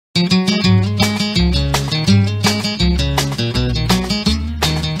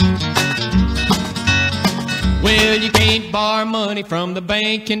money from the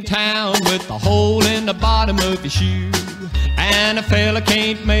bank in town with a hole in the bottom of your shoe. And a fella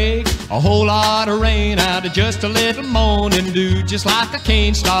can't make a whole lot of rain out of just a little morning dew. Just like I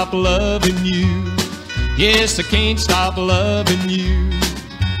can't stop loving you. Yes, I can't stop loving you.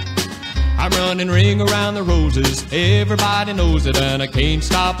 I'm running ring around the roses, everybody knows it, and I can't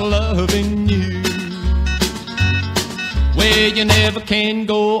stop loving you. Well, you never can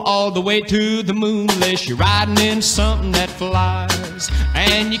go all the way to the moon unless you're riding in something that flies.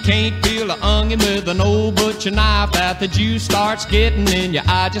 And you can't peel a onion with an old butcher knife that the juice starts getting in your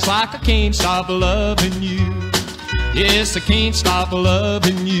eye. Just like I can't stop loving you. Yes, I can't stop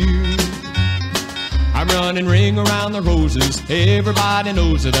loving you. I'm running ring around the roses, everybody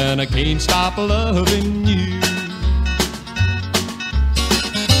knows it, and I can't stop loving you.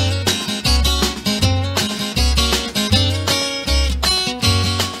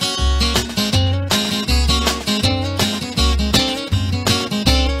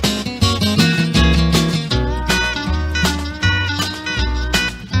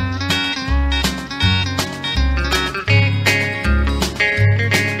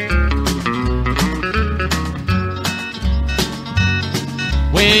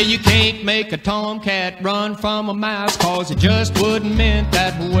 Well, you can't make a tomcat run from a mouse, 'cause it just wouldn't meant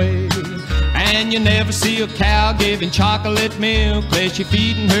that way. And you never see a cow giving chocolate milk unless you're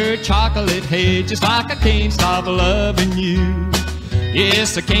feeding her chocolate hay. Just like I can't stop loving you.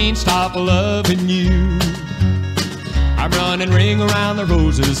 Yes, I can't stop loving you. I'm running ring around the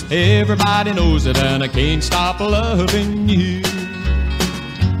roses, everybody knows it, and I can't stop loving you.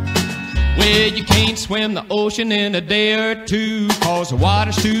 Well, you can't swim the ocean in a day or two, 'cause the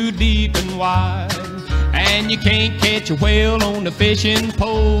water's too deep and wide. And you can't catch a whale on the fishing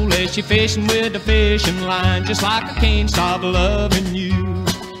pole unless you're fishing with a fishing line. Just like I can't stop loving you.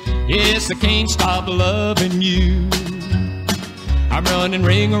 Yes, I can't stop loving you. I'm running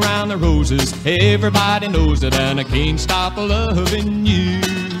ring around the roses, everybody knows it, and I can't stop loving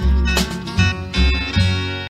you.